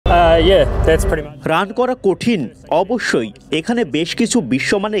yeah, that's pretty much. Run করা কঠিন অবশ্যই। এখানে বেশ কিছু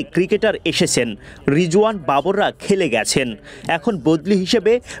বিশ্বমানের ক্রিকেটার এসেছেন, রিজওয়ান বাবররা খেলে গেছেন, এখন বদলি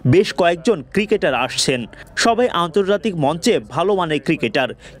হিসেবে বেশ কয়েকজন ক্রিকেটার আসছেন, সবাই আন্তর্জাতিক মঞ্চে ভালো মানের ক্রিকেটার।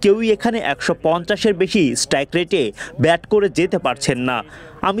 কেউই এখানে 150-এর বেশি স্ট্রাইক রেটে ব্যাট করে যেতে পারছেন না।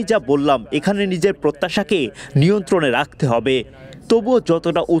 আমি যা বললাম, এখানে নিজের প্রত্যাশাকে নিয়ন্ত্রণে রাখতে হবে, তবুও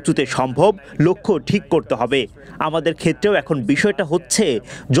যতটা উঁচুতে সম্ভব লক্ষ্য ঠিক করতে হবে। আমাদের ক্ষেত্রেও এখন বিষয়টা হচ্ছে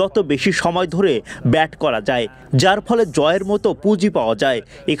যত বেশি সময় ধরে ব্যাট করা যায়, যার ফলে জয়ের মতো পুঁজি পাওয়া যায়।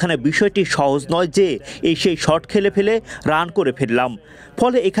 এখানে বিষয়টি সহজ নয় যে এই সেই শট খেলে ফেলে রান করে ফেললাম,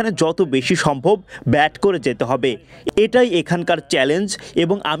 ফলে এখানে যত বেশি সম্ভব ব্যাট করে যেতে হবে। এটাই এখানকার চ্যালেঞ্জ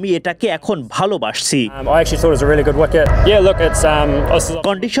এবং আমি এটাকে এখন ভালোবাসছি।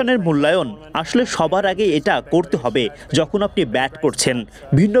 কন্ডিশনের মূল্যায়ন আসলে সবার আগে এটা করতে হবে যখন আপনি ব্যাট করছেন।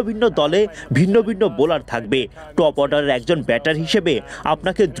 ভিন্ন ভিন্ন দলে ভিন্ন ভিন্ন বোলার থাকবে। টপ অর্ডারের একজন ব্যাটার হিসেবে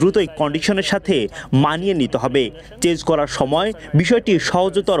আপনাকে দ্রুতই কন্ডিশনের সাথে মানিয়ে নিতে হবে। চেঞ্জ করার সময় বিষয়টি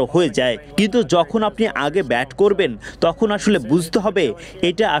সহজতর হয়ে যায়, কিন্তু যখন আপনি আগে ব্যাট করবেন তখন আসলে বুঝতে হবে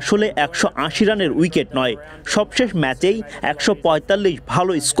এটা আসলে 180 রানের উইকেট নয়। সবশেষ ম্যাচেই 145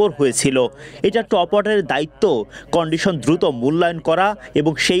 ভালো স্কোর হয়েছিল। এটা টপ অর্ডারের দায়িত্ব, কন্ডিশন দ্রুত মূল্যায়ন করা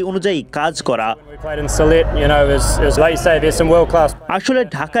এবং সেই অনুযায়ী কাজ করা। আসলে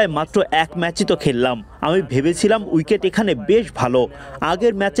ঢাকায় মাত্র এক ম্যাচই তো খেললাম। আমি ভেবেছিলাম উইকেট এখানে বেশ ভালো।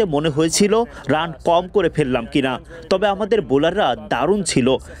 আগের ম্যাচে মনে হয়েছিল রান কম করে ফেললাম কিনা, তবে আমাদের বোলাররা দারুণ ছিল।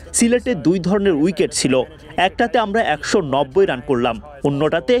 সিলেটে দুই ধরনের উইকেট ছিল, একটাতে আমরা 190 রান করলাম,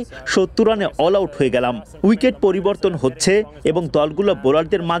 অন্যটাতে 70 রানে অল আউট হয়ে গেলাম। উইকেট পরিবর্তন হচ্ছে এবং দলগুলো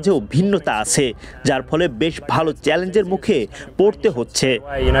বোলারদের মাঝেও ভিন্নতা আছে, যার ফলে বেশ ভালো চ্যালেঞ্জের মুখে পড়তে হচ্ছে।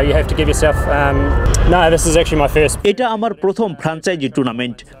 এটা আমার প্রথম ফ্র্যাঞ্চাইজি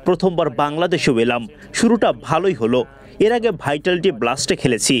টুর্নামেন্ট, প্রথমবার বাংলাদেশেও এলাম। শুরুটা ভালোই হলো। এর আগে ভাইটালিটি ব্লাস্টে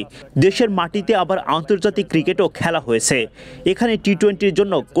খেলেছি। দেশের মাটিতে আবার আন্তর্জাতিক ক্রিকেটও খেলা হয়েছে। এখানে টি-20-র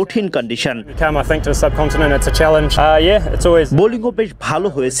জন্য কঠিন কন্ডিশন। বোলিংও বেশ ভালো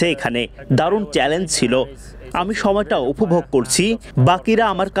হয়েছে এখানে, দারুণ চ্যালেঞ্জ ছিল। আমি সময়টা উপভোগ করছি, বাকিরা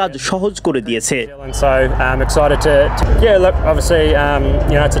আমার কাজ সহজ করে দিয়েছে।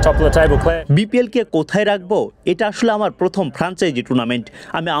 বিপিএল কে কোথায় রাখবো, এটা আসলে আমার প্রথম ফ্র্যাঞ্চাইজি টুর্নামেন্ট।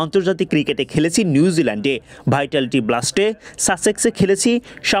 আমি আন্তর্জাতিক ক্রিকেটে খেলেছি নিউজিল্যান্ডে, ভাইটালিটি ব্লাস্টে, সাসেক্সে খেলেছি,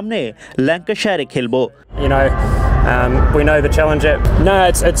 সামনে ল্যাঙ্কাশায়ারে খেলবো।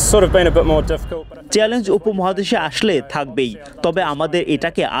 চ্যালেঞ্জ উপমহাদেশে আসলে থাকবেই, তবে আমাদের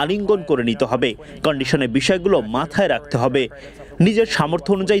এটাকে আলিঙ্গন করে নিতে হবে। কন্ডিশনের বিষয়গুলো মাথায় রাখতে হবে। নিজের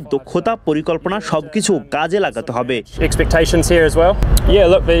সামর্থ্য অনুযায়ী দক্ষতা, পরিকল্পনা সবকিছু কাজে লাগাতে হবে।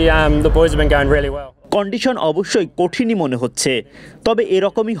 কন্ডিশন অবশ্যই কঠিনই মনে হচ্ছে, তবে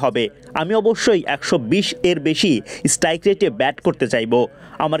এরকমই হবে। আমি অবশ্যই 120 এর বেশি স্ট্রাইক রেটে ব্যাট করতে চাইব।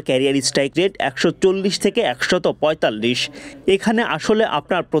 আমার ক্যারিয়ার স্ট্রাইক রেট 140 থেকে 145। এখানে আসলে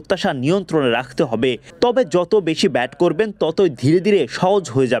আপনার প্রত্যাশা নিয়ন্ত্রণে রাখতে হবে, তবে যত বেশি ব্যাট করবেন ততই ধীরে ধীরে সহজ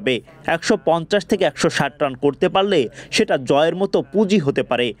হয়ে যাবে। 150 থেকে 160 রান করতে পারলে সেটা জয়ের মতো পুঁজি হতে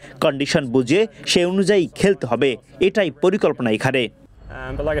পারে। কন্ডিশন বুঝে সেই অনুযায়ী খেলতে হবে, এটাই পরিকল্পনা এখানে।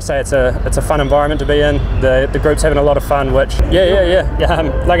 But like I say, it's a fun environment to be in. The group's having a lot of fun, which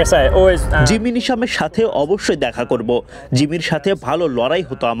like I say, always. Jimmy নিশামের সাথে অবশ্যই দেখা করব। জিমির সাথে ভালো লড়াই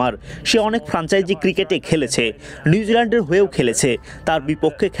হতো আমার। সে অনেক ফ্র্যাঞ্চাইজি ক্রিকেটে খেলেছে, নিউজিল্যান্ডের হয়েও খেলেছে। তার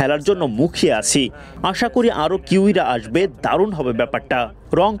বিপক্ষে খেলার জন্য মুখিয়ে আছি। আশা করি আরও কিউইরা আসবে, দারুণ হবে ব্যাপারটা।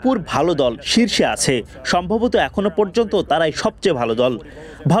 রংপুর ভালো দল, শীর্ষে আছে, সম্ভবত এখনো পর্যন্ত তারাই সবচেয়ে ভালো দল।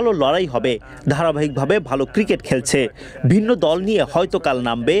 ভালো লড়াই হবে, ধারাবাহিকভাবে ভালো ক্রিকেট খেলছে। ভিন্ন দল নিয়ে হয়তো কাল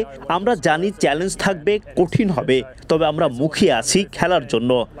নামবে। আমরা জানি চ্যালেঞ্জ থাকবে, কঠিন হবে, তবে আমরা মুখিয়ে আছি খেলার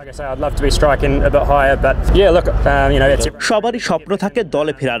জন্য। সবারই স্বপ্ন থাকে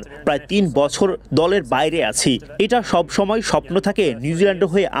দলে ফেরার। প্রায় 3 বছর দলের বাইরে আছি। এটা সব সময় স্বপ্ন থাকে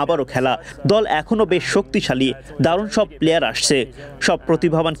নিউজিল্যান্ডের হয়ে আবারও খেলা। দল এখনো বেশ শক্তিশালী, দারুণ সব প্লেয়ার আসছে, সব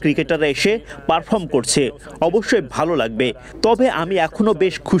প্রতিভাবান ক্রিকেটাররা এসে পারফর্ম করছে, অবশ্যই ভালো লাগবে। তবে আমি এখনো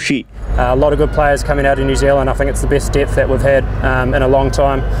বেশ খুশি। A lot of good players coming out of New Zealand. I think it's the best depth that we've had in a long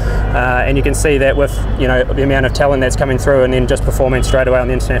time, and you can see that with the amount of talent that's coming through and then just performing straight away on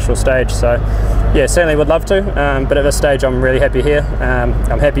the international stage. So yeah, certainly would love to, but at this stage I'm really happy here.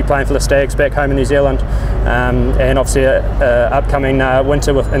 I'm happy playing for the Stags back home in New Zealand, and obviously upcoming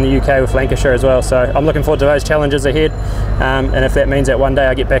winter in the UK with Lancashire as well. So I'm looking forward to those challenges ahead, and if that means that one day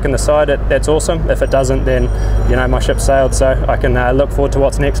I get back in the side, that's awesome. If it doesn't, then my ship's sailed, so I can look forward to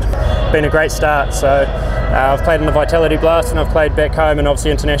what's next. Been a great start, so I've played in the Vitality Blast and I've played back home and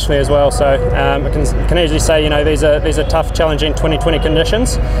obviously internationally as well, so I can easily say these are tough, challenging 2020 conditions,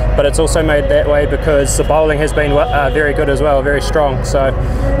 but it's also made that way way because the bowling has been very good as well, very strong. So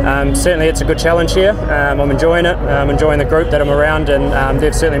certainly it's a good challenge here. I'm enjoying it. I'm enjoying the group that I'm around, and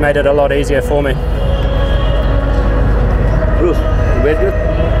they've certainly made it a lot easier for me. Bruce, if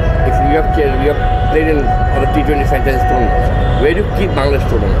you have played in other T20 franchise tournaments, where do you keep Bangladesh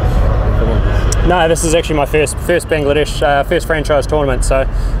tournaments? No, this is actually my first Bangladesh, first franchise tournament. So,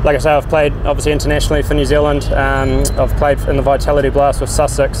 like I say, I've played obviously internationally for New Zealand. I've played in the Vitality Blast with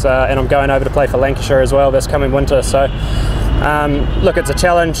Sussex, and I'm going over to play for Lancashire as well this coming winter. So, look, it's a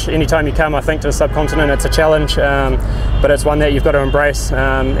challenge. Anytime you come, I think, to the subcontinent, it's a challenge, but it's one that you've got to embrace,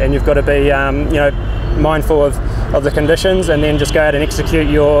 and you've got to be, mindful of the conditions, and then just go out and execute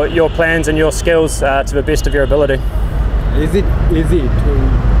your plans and your skills to the best of your ability. Is it easy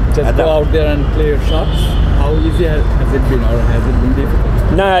to just go out there and play your shots? How easy has it been, or has it been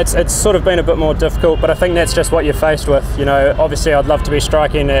difficult? No, it's sort of been a bit more difficult, but I think that's just what you're faced with. Obviously I'd love to be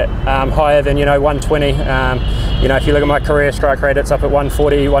striking at higher than 120. If you look at my career strike rate, it's up at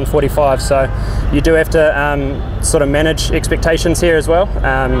 140, 145. So you do have to sort of manage expectations here as well.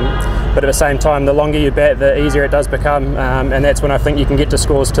 But at the same time, the longer you bat, the easier it does become, and that's when I think you can get to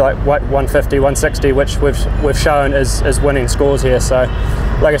scores to like 150, 160, which we've shown is winning scores here. So,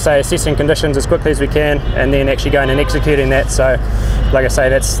 like I say, assessing conditions as quickly as we can, and then actually going and executing that. So, like I say,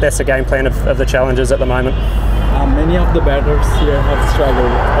 that's the game plan of the challenges at the moment. Many of the batters here have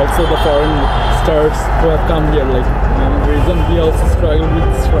struggled. Also, the foreign stars who have come here, like reason we also struggle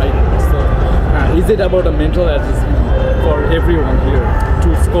with strike. So, is it about a mental adjustment for everyone here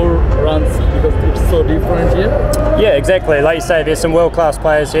to score runs because it's so different here? Yeah, exactly. Like you say, there's some world-class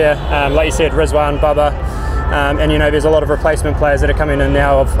players here. Like you said, Rizwan, Bubba, and there's a lot of replacement players that are coming in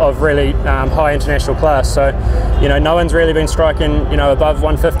now of really high international class. So no one's really been striking above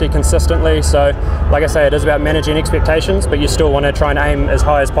 150 consistently. So like I say, it is about managing expectations, but you still want to try and aim as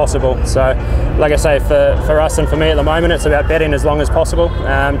high as possible. So like I say, for us and for me at the moment, it's about batting as long as possible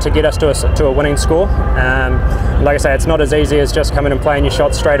to get us to a winning score. Like I say, it's not as easy as just coming and playing your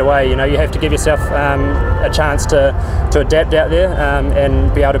shots straight away. You have to give yourself a chance to adapt out there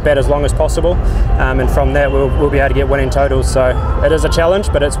and be able to bat as long as possible, and from that we'll be able to get winning totals. So it is a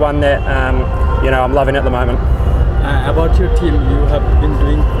challenge, but it's one that I'm loving at the moment. About your team, you have been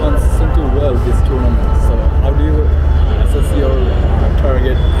doing consistently well this tournament. So how do you assess your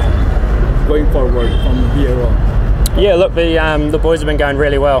target going forward from here on? Yeah, look, the boys have been going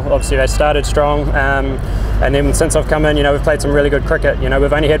really well. Obviously, they started strong, and then since I've come in, we've played some really good cricket.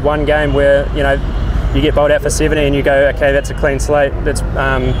 We've only had one game where you get bowled out for 70 and you go, okay, that's a clean slate, let's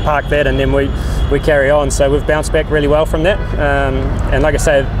park that, and then we carry on. So we've bounced back really well from that, and like I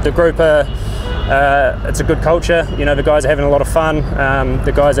say, the group it's a good culture. The guys are having a lot of fun.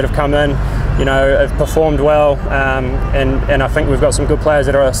 The guys that have come in have performed well, and I think we've got some good players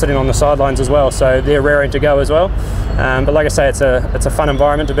that are sitting on the sidelines as well, so they're raring to go as well. But like I say, it's a fun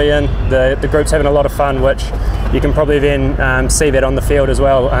environment to be in. The group's having a lot of fun, which you can probably then see that on the field as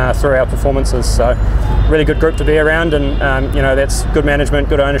well through our performances. So really good group to be around, and that's good management,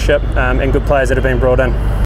 good ownership, and good players that have been brought in.